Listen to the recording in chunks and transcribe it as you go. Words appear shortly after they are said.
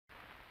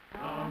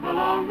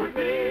along with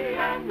me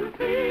and you'll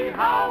see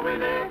how we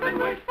live in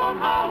Wishbone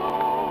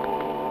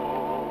Hollow.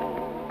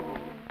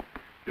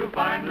 You'll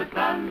find the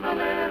sun's a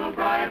little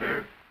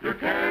brighter, your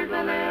cares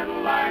a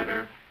little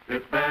lighter.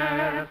 It's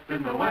best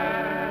in the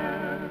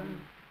West.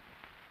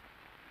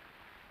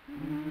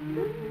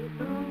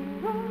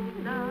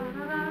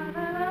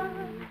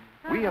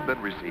 We have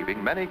been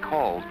receiving many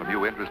calls from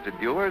you interested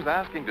viewers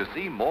asking to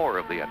see more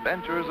of the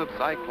adventures of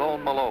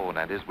Cyclone Malone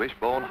and his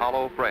Wishbone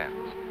Hollow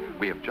friends.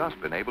 We have just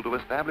been able to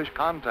establish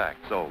contact,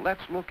 so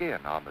let's look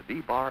in on the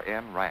D-Bar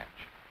N Ranch.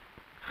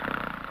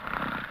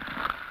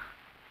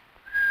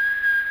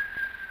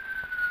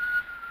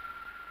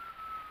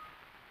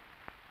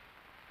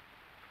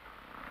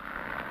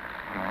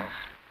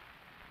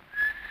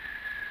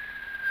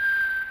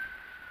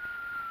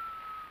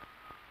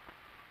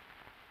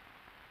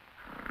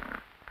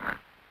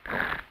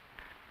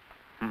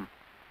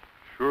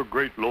 Sure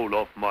great load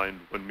off mind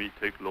when me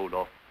take load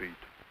off feet.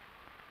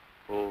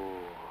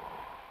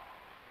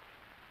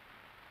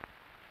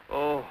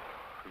 Oh,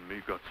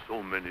 me got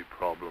so many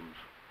problems.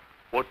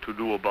 What to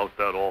do about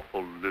that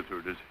awful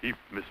lizard is heap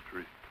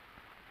mystery.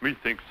 Me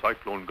think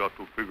Cyclone got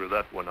to figure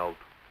that one out.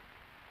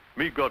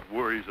 Me got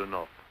worries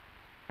enough.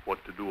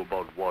 What to do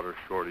about water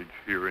shortage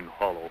here in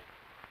Hollow.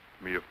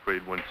 Me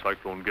afraid when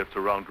Cyclone gets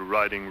around to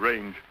riding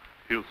range,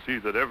 he'll see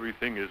that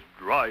everything is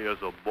dry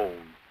as a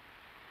bone.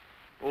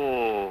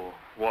 Oh,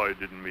 why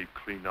didn't me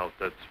clean out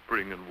that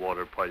spring and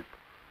water pipe?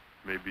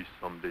 Maybe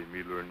someday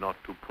me learn not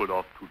to put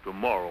off to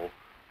tomorrow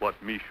what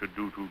me should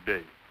do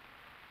today.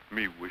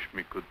 Me wish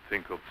me could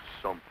think of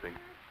something.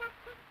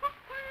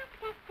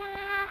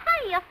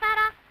 Hiya,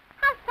 fella.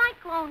 How's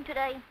Cyclone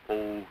today?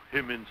 Oh,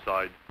 him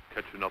inside,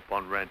 catching up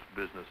on ranch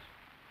business.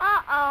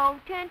 Uh-oh,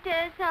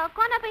 there's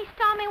gonna be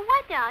stormy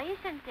weather,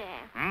 isn't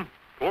there?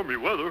 Stormy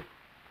weather?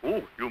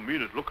 Oh, you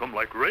mean it look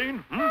like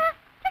rain?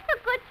 Just a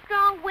good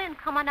strong wind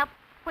coming up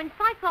when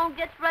Cyclone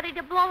gets ready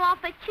to blow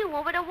off at you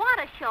over the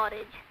water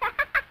shortage.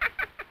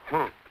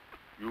 Huh.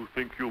 You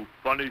think you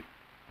funny?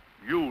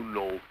 You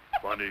know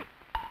funny. Okay,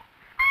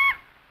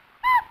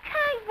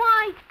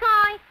 wise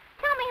guy.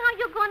 Tell me how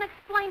you're going to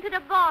explain to the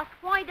boss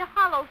why the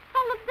Hollow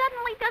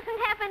suddenly doesn't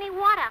have any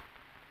water.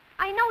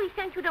 I know he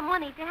sent you the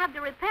money to have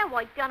the repair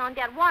work done on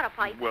that water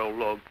pipe.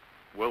 Well,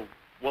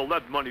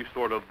 that money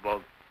sort of,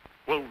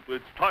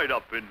 it's tied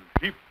up in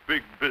heap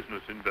big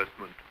business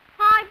investment.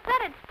 I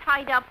bet it's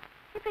tied up.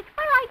 If it's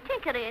where I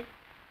think it is,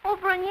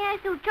 over in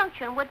Yazoo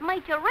Junction with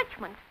Major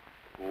Richmond.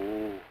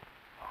 Oh,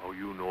 how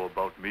you know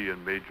about me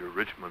and Major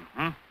Richmond,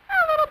 A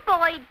little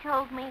boy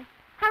told me.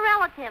 Her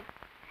relative.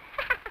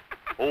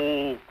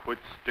 Oh, quit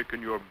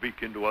sticking your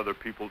beak into other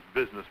people's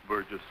business,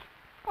 Burgess.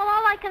 Well,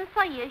 all I can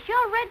say is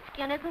your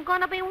redskin isn't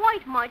going to be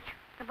white much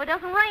if it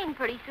doesn't rain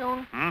pretty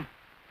soon.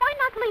 Why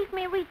not leave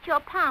me reach your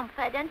palm,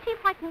 Fed, and see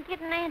if I can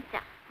get an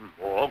answer?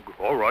 Oh,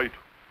 all right.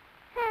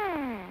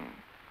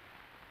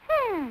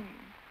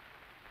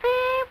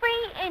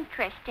 Very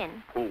interesting.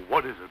 Oh,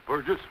 what is it,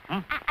 Burgess?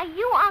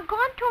 You are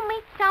going to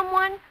meet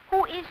someone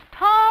who is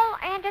tall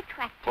and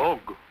attractive.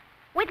 Ugh.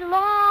 With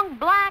long,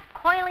 black,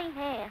 coily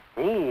hair.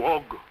 Oh,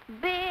 ugh.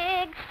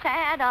 Big,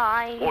 sad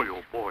eyes. Boy,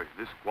 oh boy,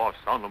 this squaw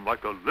sounded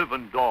like a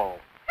living doll.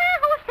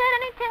 Who said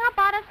anything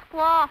about a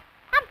squaw?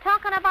 I'm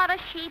talking about a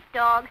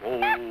sheepdog. Oh,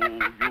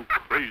 you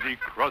crazy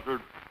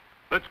cruzzard.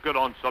 Let's get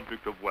on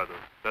subject of weather.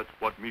 That's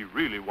what me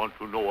really want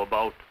to know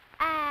about.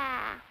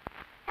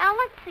 Now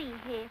let's see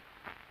here.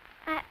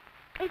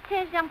 It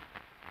says,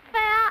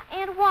 fair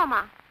and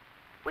warmer,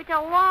 with a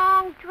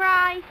long,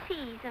 dry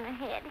season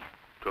ahead.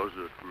 Does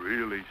it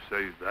really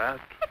say that?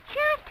 It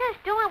just as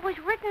though it was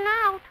written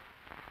out.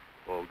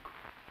 Ugh,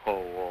 how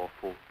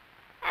awful.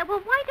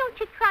 Well, why don't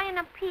you try and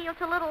appeal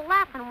to little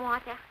laughing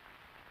water?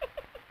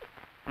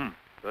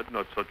 That's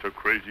not such a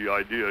crazy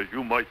idea as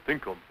you might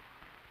think of.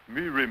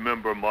 Me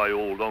remember my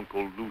old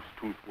Uncle Loose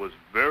Tooth was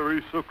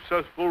very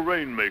successful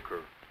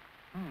rainmaker.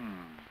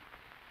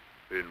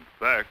 In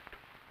fact,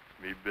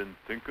 me been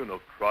thinking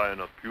of trying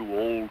a few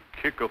old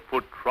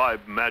kick-a-foot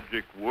tribe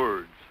magic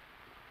words.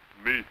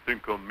 Me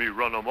think of me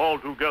run 'em all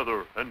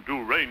together and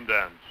do rain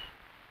dance.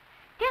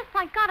 Guess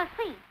I gotta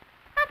see.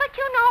 But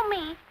you know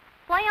me.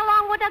 Play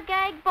along with a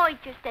gag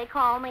Burgess, they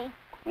call me.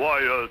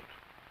 Quiet.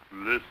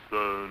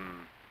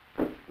 Listen.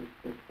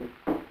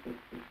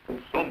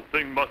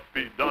 Something must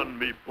be done,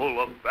 me pull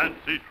a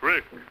fancy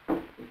trick.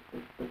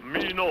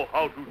 Me know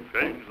how to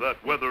change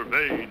that weather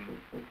vane.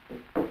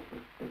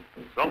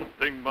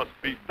 Something must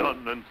be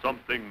done and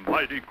something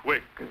mighty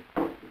quick.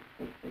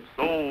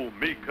 So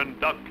me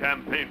conduct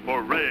campaign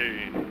for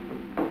rain.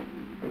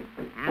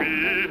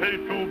 Me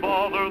hate to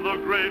bother the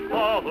great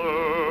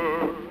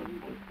father,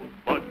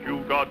 but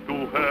you got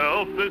to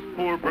help this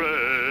poor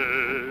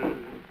brave.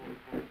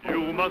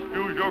 You must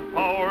use your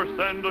power,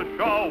 send a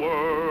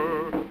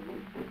shower.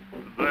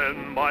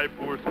 Then my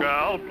poor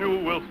scalp you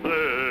will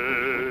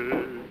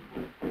save.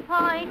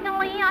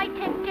 Finally, I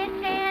take this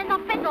in a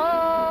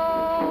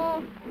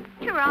fiddle,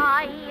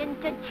 trying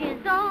to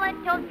chisel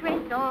little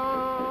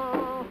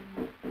drizzle.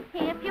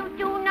 If you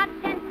do not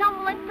send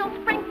some little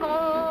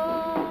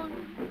sprinkles,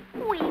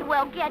 we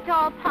will get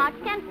all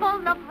patched and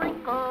full of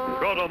wrinkles.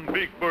 Shut 'em,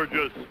 Beak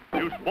Burgess.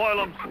 You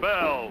spoil 'em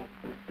spell.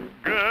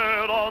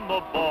 Get on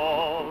the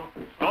ball.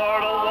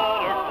 Start a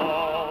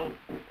waterfall.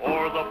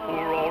 Or the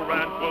poor old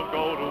ranch will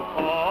go to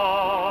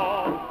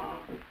fall.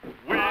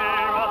 We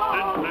must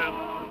insist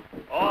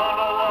on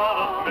a lot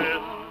of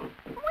mist.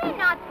 We're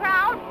not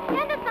proud.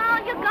 Send us all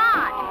you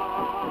got.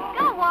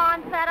 Go on,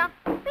 fella.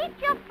 Beat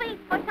your feet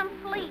for some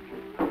fleet.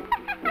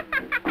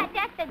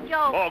 That's a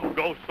joke. Bog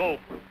go soap.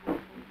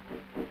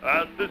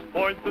 At this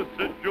point, the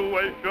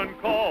situation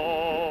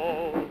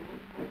calls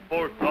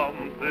for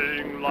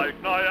something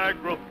like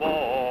Niagara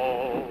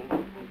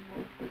Falls.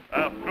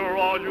 After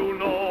all, you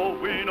know,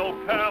 we know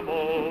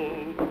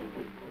camels.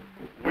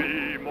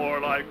 We more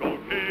like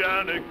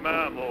oceanic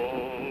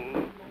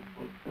mammals.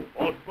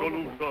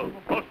 Tuscaloosa,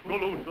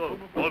 Tuscaloosa,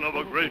 son of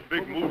a great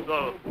big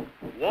moosa.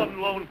 One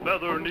lone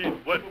feather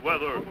needs wet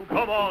weather.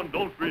 Come on,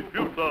 don't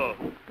refuse her.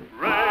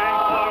 Rain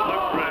for the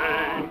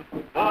grain,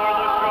 for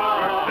the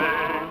sugar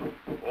cane,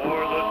 or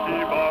the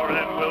T-bar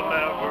and we'll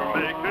never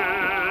make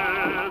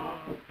it.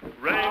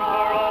 Rain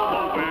for all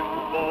the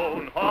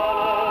wishbone,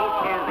 hollow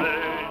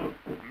terrain.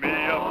 Me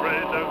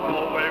afraid there's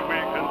no way we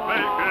can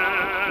fake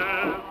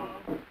it.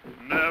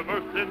 Never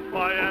since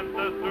my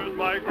ancestors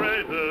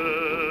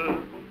migrated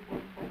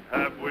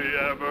have we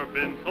ever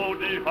been so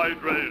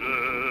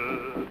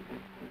dehydrated.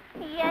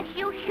 Yes,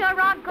 you sure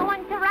are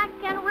going to rack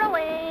and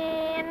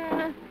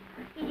ruin.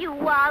 You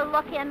are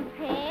looking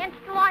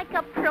pinched like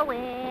a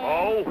pruin.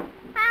 Oh?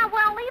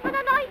 Well, even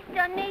an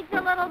oyster needs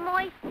a little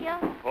moisture.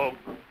 Oh,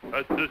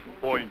 at this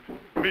point,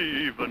 me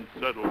even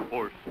settle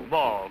for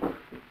smog.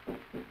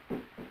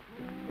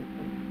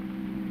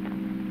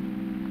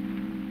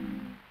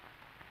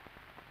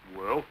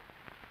 Well,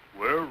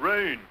 where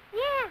rain?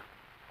 Yeah.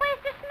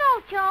 Where's the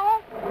snow,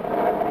 Joe?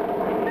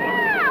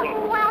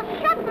 Well,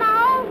 shut my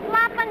old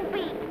flapping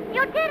beak.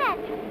 You did it.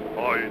 I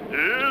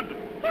did?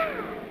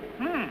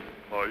 Yeah.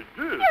 I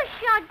did. You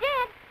sure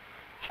did.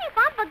 Chief,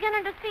 I'm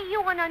beginning to see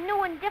you in a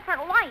new and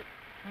different light.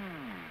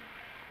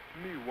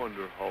 Me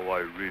wonder how I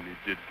really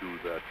did do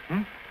that.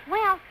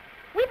 Well,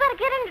 we better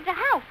get into the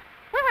house.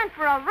 We're in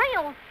for a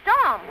real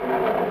storm.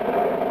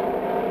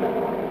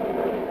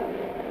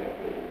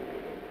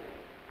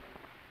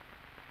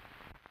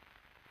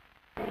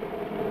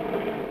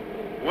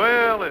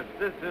 Well, if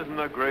this isn't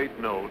a great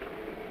note,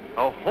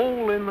 a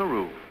hole in the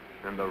roof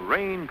and the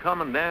rain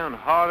coming down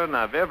harder than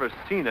I've ever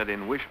seen it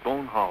in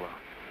Wishbone Hollow.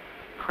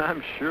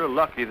 I'm sure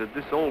lucky that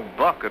this old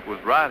bucket was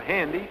right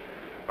handy,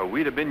 or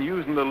we'd have been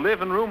using the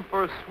living room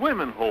for a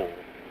swimming hole.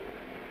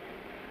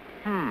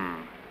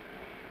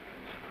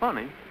 It's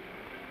funny.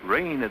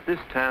 Rain at this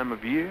time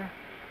of year.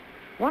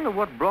 Wonder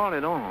what brought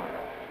it on.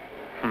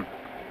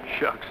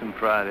 Shucks and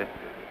Friday.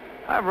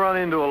 I've run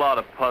into a lot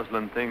of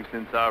puzzling things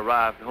since I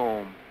arrived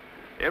home.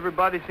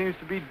 Everybody seems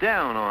to be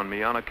down on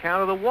me on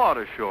account of the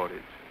water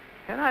shortage,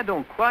 and I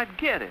don't quite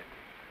get it.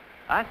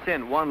 I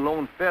sent one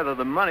lone feather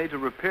the money to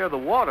repair the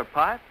water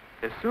pipe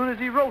as soon as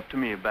he wrote to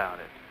me about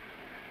it.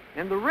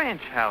 And the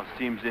ranch house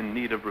seems in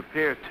need of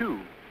repair, too.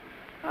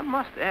 I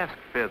must ask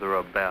Feather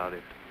about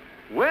it.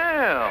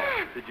 Well,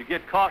 did you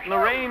get caught in the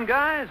rain,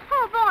 guys?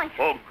 Oh, boy.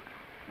 Bug,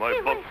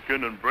 my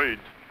buckskin and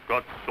braids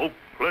got soaked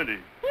plenty.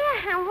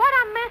 Yeah, and what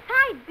a mess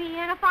I'd be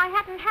in if I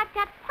hadn't had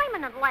that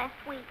permanent last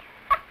week.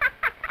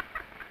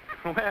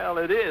 Well,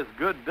 it is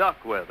good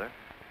duck weather.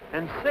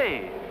 And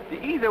say, do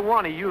either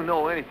one of you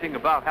know anything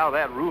about how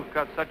that roof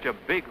got such a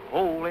big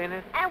hole in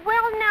it?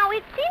 Well, now,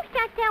 it seems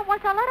that there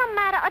was a little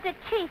matter of the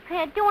chief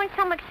here doing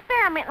some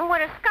experimenting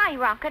with a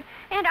skyrocket,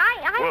 and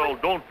Well,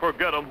 don't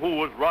forget him who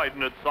was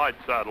riding at side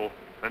saddle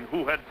and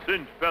who had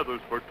singed feathers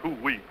for 2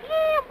 weeks.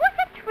 Yeah, it was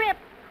a trip.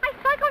 I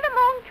cycled him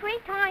home 3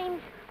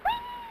 times.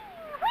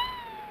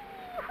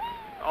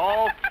 Whee!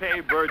 Okay,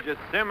 Burgess,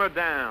 simmer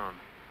down.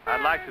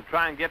 I'd like to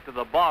try and get to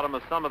the bottom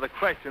of some of the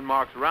question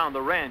marks around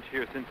the ranch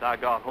here since I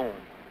got home.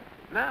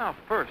 Now,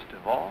 first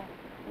of all,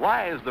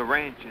 why is the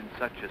ranch in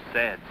such a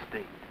sad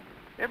state?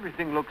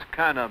 Everything looks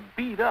kind of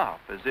beat up,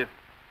 as if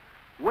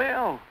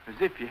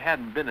you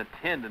hadn't been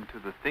attending to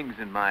the things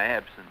in my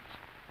absence.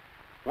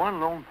 One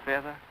lone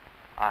feather,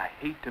 I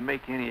hate to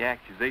make any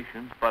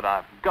accusations, but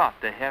I've got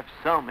to have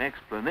some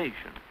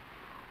explanation.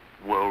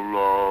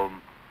 Well,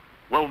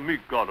 me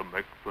got an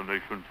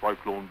explanation,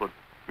 Cyclone, but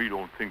me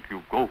don't think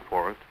you go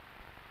for it.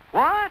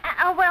 What?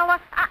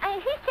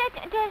 He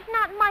said there's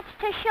not much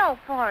to show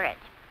for it.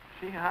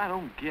 See, I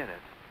don't get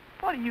it.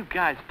 What are you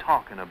guys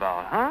talking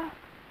about, huh?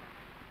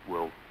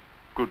 Well,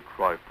 good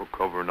try for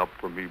covering up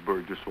for me,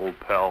 Burgess, old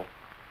pal.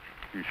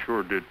 You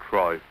sure did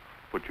try,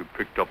 but you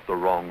picked up the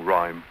wrong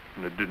rhyme,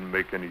 and it didn't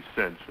make any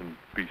sense, and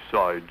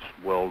besides,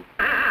 well...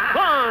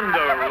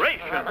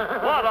 Thunderation!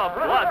 What a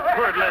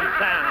blood-curdling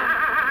sound!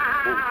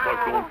 Oh,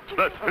 Cyclone,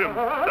 that's him!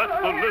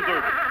 That's the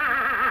lizard!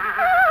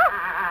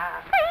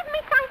 Save me,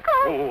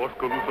 Cyclone! Oh,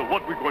 Oskaloosa,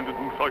 what we going to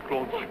do,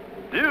 Cyclone?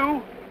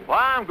 Do?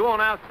 Why, I'm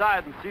going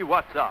outside and see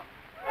what's up.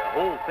 The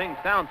whole thing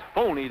sounds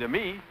phony to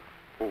me.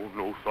 Oh,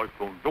 no,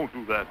 Cyclone, don't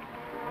do that.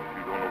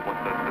 You don't know what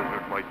that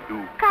lizard might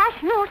do.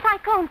 Gosh, no,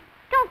 Cyclone.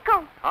 Don't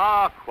go.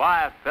 Ah,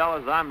 quiet,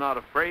 fellas. I'm not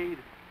afraid.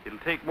 It'll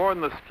take more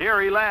than a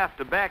scary laugh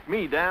to back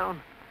me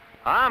down.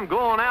 I'm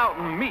going out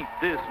and meet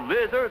this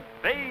lizard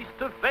face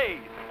to face.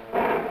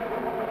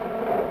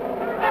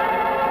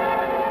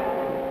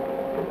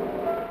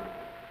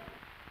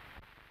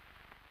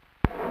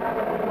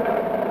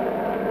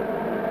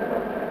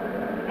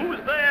 Who's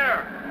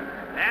there?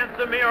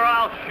 Answer me or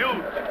I'll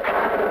shoot.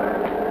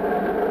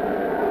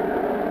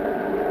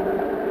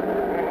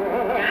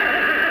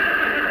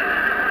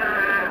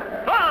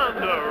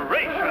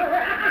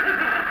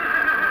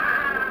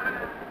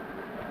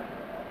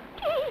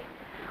 Gee,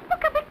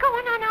 look at it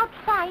going on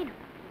outside.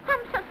 I'm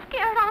so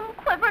scared I'm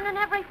quivering in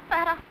every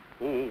feather.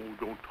 Oh,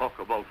 don't talk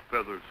about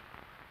feathers.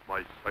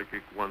 My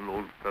psychic one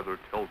lone feather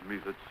tells me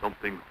that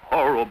something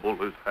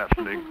horrible is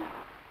happening.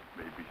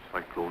 Maybe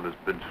Cyclone has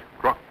been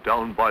struck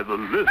down by the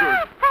lizard.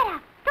 Ah,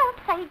 feather, don't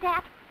say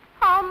that.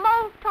 I'll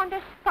molt on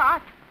the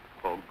spot.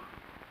 Ugh,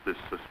 this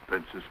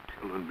suspense is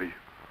killing me.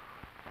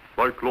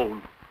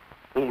 Cyclone,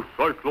 oh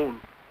Cyclone,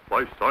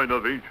 by sign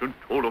of ancient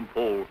totem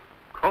pole,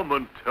 come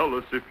and tell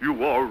us if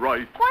you are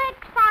right.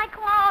 Quick,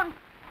 Cyclone.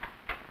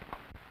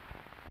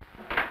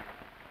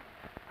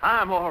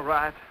 I'm all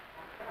right.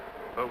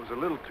 But it was a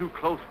little too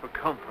close for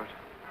comfort.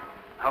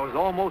 I was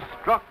almost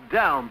struck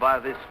down by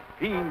this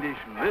fiendish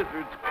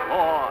lizard's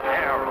claw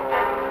arrow.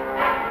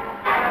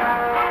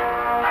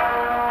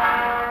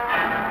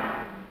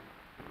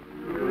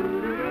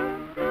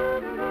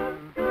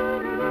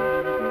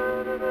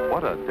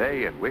 What a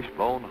day in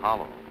Wishbone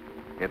Hollow.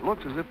 It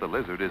looks as if the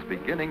lizard is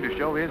beginning to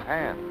show his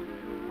hand.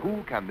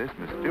 Who can this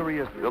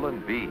mysterious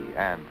villain be,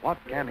 and what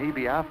can he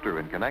be after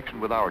in connection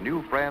with our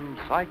new friend,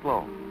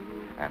 Cyclone?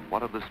 And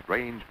what of the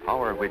strange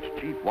power which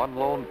Chief One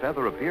Lone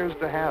Feather appears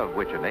to have,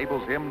 which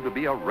enables him to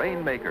be a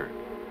rainmaker?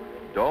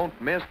 Don't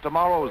miss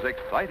tomorrow's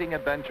exciting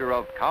adventure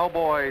of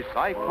Cowboy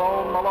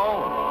Cyclone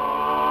Malone.